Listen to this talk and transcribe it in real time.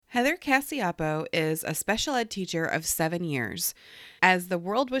Heather Cassiapo is a special ed teacher of 7 years. As the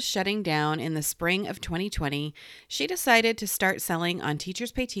world was shutting down in the spring of 2020, she decided to start selling on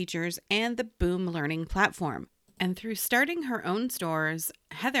Teachers Pay Teachers and the Boom Learning platform. And through starting her own stores,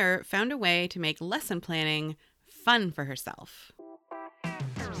 Heather found a way to make lesson planning fun for herself.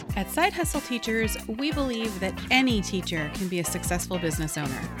 At Side Hustle Teachers, we believe that any teacher can be a successful business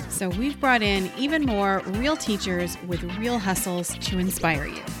owner. So we've brought in even more real teachers with real hustles to inspire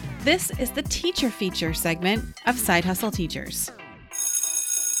you. This is the Teacher Feature segment of Side Hustle Teachers.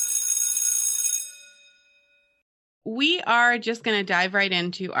 We are just going to dive right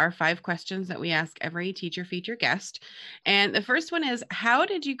into our 5 questions that we ask every Teacher Feature guest. And the first one is, how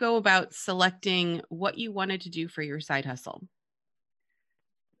did you go about selecting what you wanted to do for your side hustle?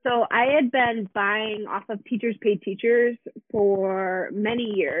 So I had been buying off of Teachers Pay Teachers for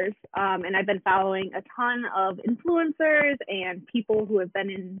many years, and I've been following a ton of influencers and people who have been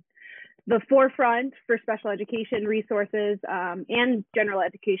in the forefront for special education resources and general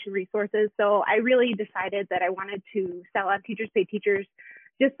education resources. So I really decided that I wanted to sell on Teachers Pay Teachers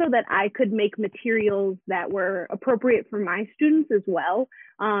just so that I could make materials that were appropriate for my students as well.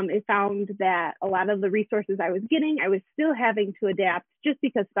 I found that a lot of the resources I was getting, I was still having to adapt just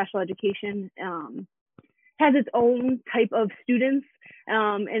because special education has its own type of students.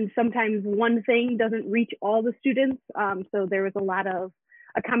 And sometimes one thing doesn't reach all the students. So there was a lot of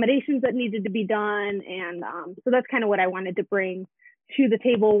accommodations that needed to be done. And so that's kind of what I wanted to bring to the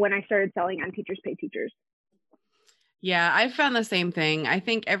table when I started selling on Teachers Pay Teachers. Yeah, I found the same thing. I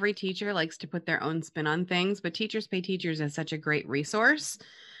think every teacher likes to put their own spin on things, but Teachers Pay Teachers is such a great resource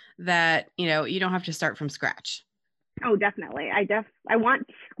that, you don't have to start from scratch. Oh, definitely. I want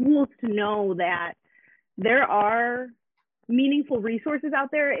schools to know that there are meaningful resources out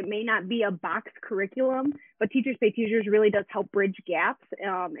there. It may not be a box curriculum, but Teachers Pay Teachers really does help bridge gaps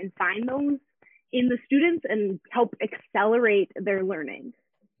and find those in the students and help accelerate their learning.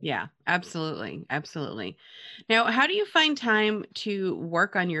 Yeah, absolutely. Absolutely. Now, how do you find time to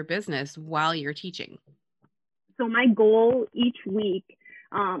work on your business while you're teaching? So my goal each week,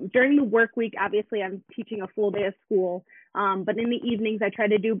 during the work week, obviously I'm teaching a full day of school, but in the evenings I try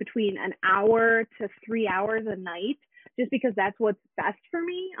to do between an hour to 3 hours a night, just because that's what's best for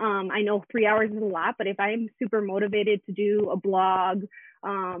me. I know 3 hours is a lot, but if I'm super motivated to do a blog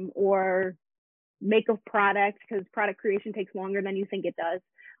or make a product, because product creation takes longer than you think it does,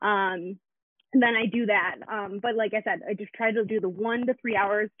 then I do that. But like I said, I just try to do the 1 to 3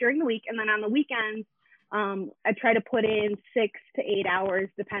 hours during the week. And then on the weekends, I try to put in 6 to 8 hours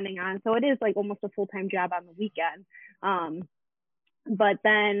depending on, so it is like almost a full-time job on the weekend. But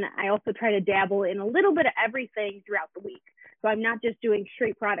then I also try to dabble in a little bit of everything throughout the week. So I'm not just doing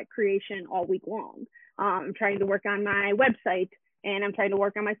straight product creation all week long. I'm trying to work on my website and I'm trying to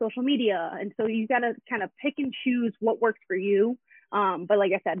work on my social media. And so you got to kind of pick and choose what works for you. But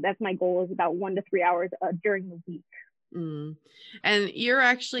like I said, that's my goal, is about 1 to 3 hours during the week. Mm. And you're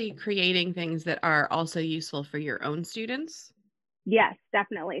actually creating things that are also useful for your own students? Yes,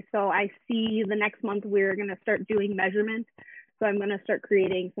 definitely. So I see the next month we're going to start doing measurement. So I'm going to start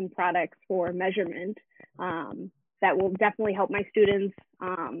creating some products for measurement that will definitely help my students,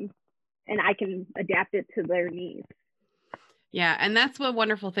 and I can adapt it to their needs. Yeah. And that's one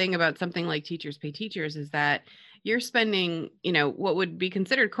wonderful thing about something like Teachers Pay Teachers is that you're spending, what would be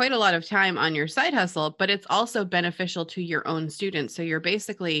considered quite a lot of time on your side hustle, but it's also beneficial to your own students. So you're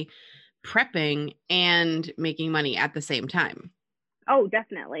basically prepping and making money at the same time. Oh,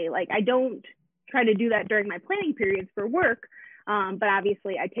 definitely. Like I don't try to do that during my planning periods for work. But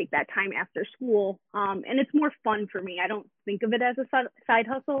obviously I take that time after school, and it's more fun for me. I don't think of it as a side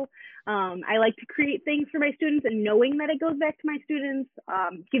hustle. I like to create things for my students, and knowing that it goes back to my students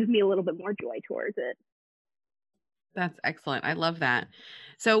gives me a little bit more joy towards it. That's excellent. I love that.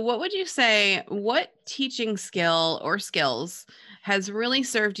 So what would you say, what teaching skill or skills has really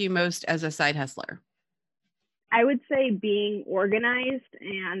served you most as a side hustler? I would say being organized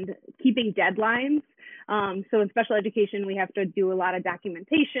and keeping deadlines. So in special education, we have to do a lot of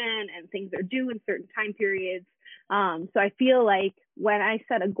documentation and things are due in certain time periods. So I feel like when I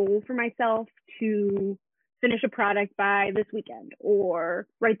set a goal for myself to finish a product by this weekend or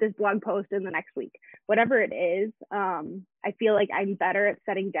write this blog post in the next week, whatever it is, I feel like I'm better at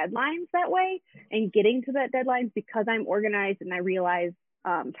setting deadlines that way and getting to that deadline because I'm organized, and I realize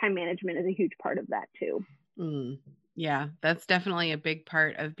time management is a huge part of that too. Mm, yeah, that's definitely a big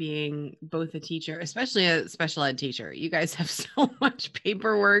part of being both a teacher, especially a special ed teacher. You guys have so much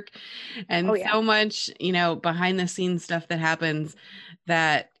paperwork and Oh yeah. so much, behind the scenes stuff that happens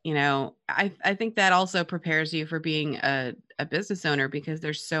that, I think that also prepares you for being a a business owner because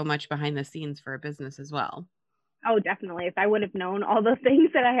there's so much behind the scenes for a business as well. Oh, definitely. If I would have known all the things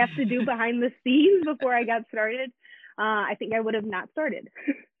that I have to do behind the scenes before I got started, I think I would have not started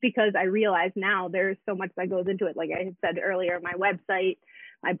because I realize now there's so much that goes into it. Like I had said earlier, my website,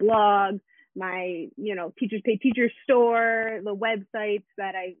 my blog, my, Teachers Pay Teachers store, the websites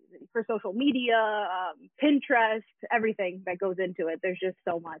that for social media, Pinterest, everything that goes into it. There's just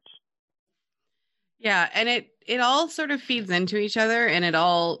so much. Yeah, and it all sort of feeds into each other and it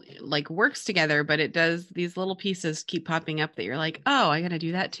all like works together, but it does, these little pieces keep popping up that you're like, "Oh, I got to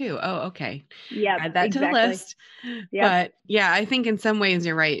do that too. Oh, okay. Yep, Add that to the exactly. list." Yep. But yeah, I think in some ways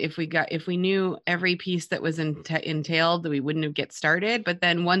you're right. If we knew every piece that was entailed, we wouldn't get started, but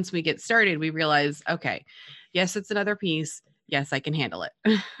then once we get started, we realize, okay, yes, it's another piece. Yes, I can handle it.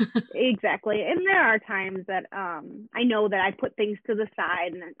 Exactly. And there are times that I know that I put things to the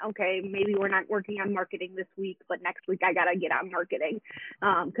side and then, okay, maybe we're not working on marketing this week, but next week I got to get on marketing.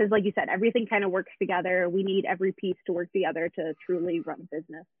 Because like you said, everything kind of works together. We need every piece to work together to truly run a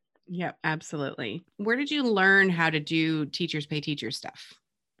business. Yeah, absolutely. Where did you learn how to do Teachers Pay Teachers stuff?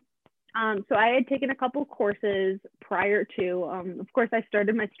 So I had taken a couple courses prior to, of course, I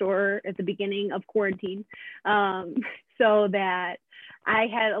started my store at the beginning of quarantine, so that I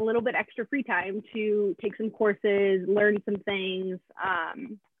had a little bit extra free time to take some courses, learn some things,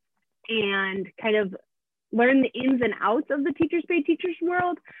 and kind of learn the ins and outs of the Teachers Pay Teachers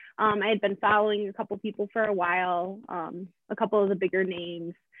world. I had been following a couple people for a while, a couple of the bigger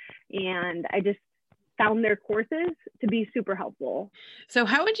names, and I just found their courses to be super helpful. So,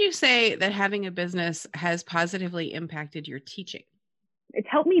 how would you say that having a business has positively impacted your teaching? It's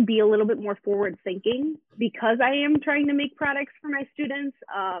helped me be a little bit more forward thinking because I am trying to make products for my students.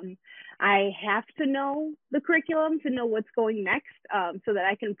 I have to know the curriculum to know what's going next, so that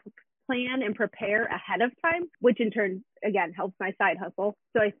I can plan and prepare ahead of time, which in turn, again, helps my side hustle.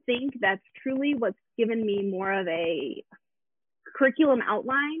 So I think that's truly what's given me more of a curriculum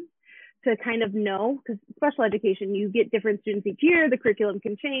outline to kind of know, because special education, you get different students each year, the curriculum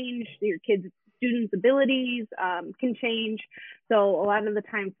can change, your kids' students' abilities can change. So a lot of the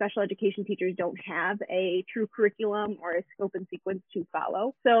time, special education teachers don't have a true curriculum or a scope and sequence to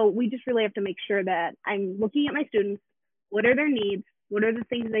follow. So we just really have to make sure that I'm looking at my students, what are their needs, what are the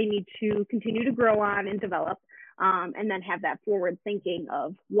things they need to continue to grow on and develop, and then have that forward thinking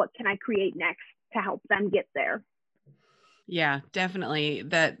of what can I create next to help them get there. Yeah, definitely.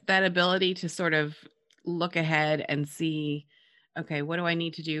 That ability to sort of look ahead and see, okay, what do I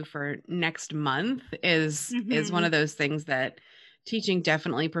need to do for next month is one Mm-hmm. of those things that teaching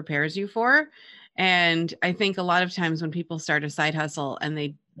definitely prepares you for. And I think a lot of times when people start a side hustle and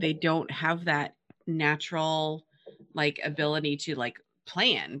they don't have that natural like ability to like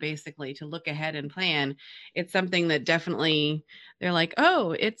plan, basically to look ahead and plan, it's something that definitely they're like,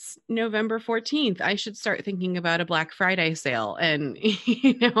 "Oh, it's November 14th. I should start thinking about a Black Friday sale." And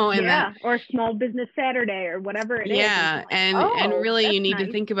and that Yeah, or Small Business Saturday or whatever it is. And I'm yeah, like, and oh, really that's you need to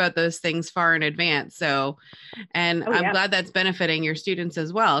nice. think about those things far in advance. So, and Oh, I'm yeah. glad that's benefiting your students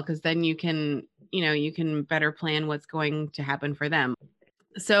as well because then you can, you can better plan what's going to happen for them.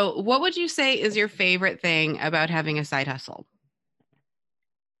 So, what would you say is your favorite thing about having a side hustle?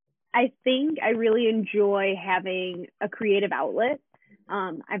 I think I really enjoy having a creative outlet.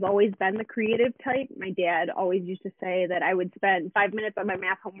 I've always been the creative type. My dad always used to say that I would spend 5 minutes on my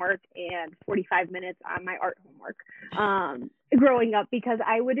math homework and 45 minutes on my art homework growing up because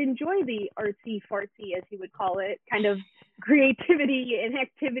I would enjoy the artsy fartsy, as he would call it, kind of creativity and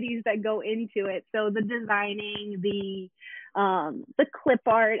activities that go into it. So the designing, the clip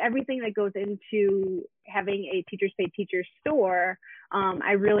art, everything that goes into having a Teachers Pay Teachers store,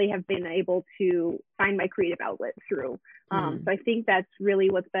 I really have been able to find my creative outlet through. So I think that's really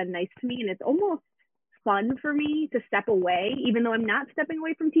what's been nice to me. And it's almost fun for me to step away, even though I'm not stepping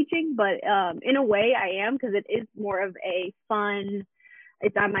away from teaching, but in a way I am because it is more of a fun,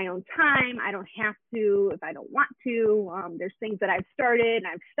 it's on my own time. I don't have to if I don't want to. There's things that I've started and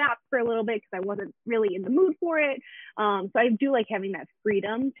I've stopped for a little bit because I wasn't really in the mood for it. So I do like having that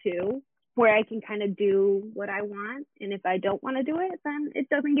freedom too, where I can kind of do what I want. And if I don't want to do it, then it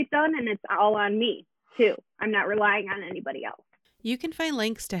doesn't get done and it's all on me too. I'm not relying on anybody else. You can find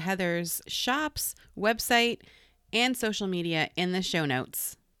links to Heather's shops, website, and social media in the show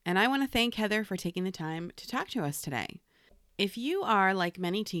notes. And I want to thank Heather for taking the time to talk to us today. If you are, like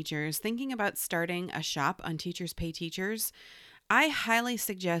many teachers, thinking about starting a shop on Teachers Pay Teachers, I highly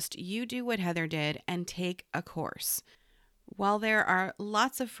suggest you do what Heather did and take a course. While there are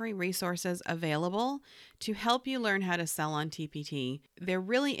lots of free resources available to help you learn how to sell on TPT, there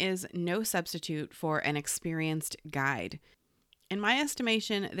really is no substitute for an experienced guide. In my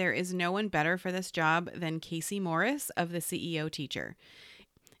estimation, there is no one better for this job than Casey Morris of the CEO Teacher.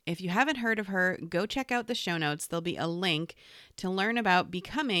 If you haven't heard of her, go check out the show notes. There'll be a link to learn about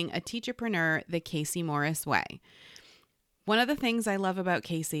becoming a teacherpreneur the Casey Morris way. One of the things I love about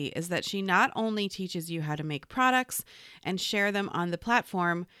Casey is that she not only teaches you how to make products and share them on the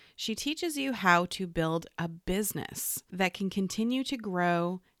platform, she teaches you how to build a business that can continue to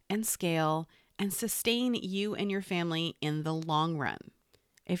grow and scale and sustain you and your family in the long run.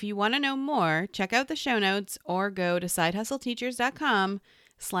 If you want to know more, check out the show notes or go to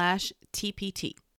sidehustleteachers.com/TPT.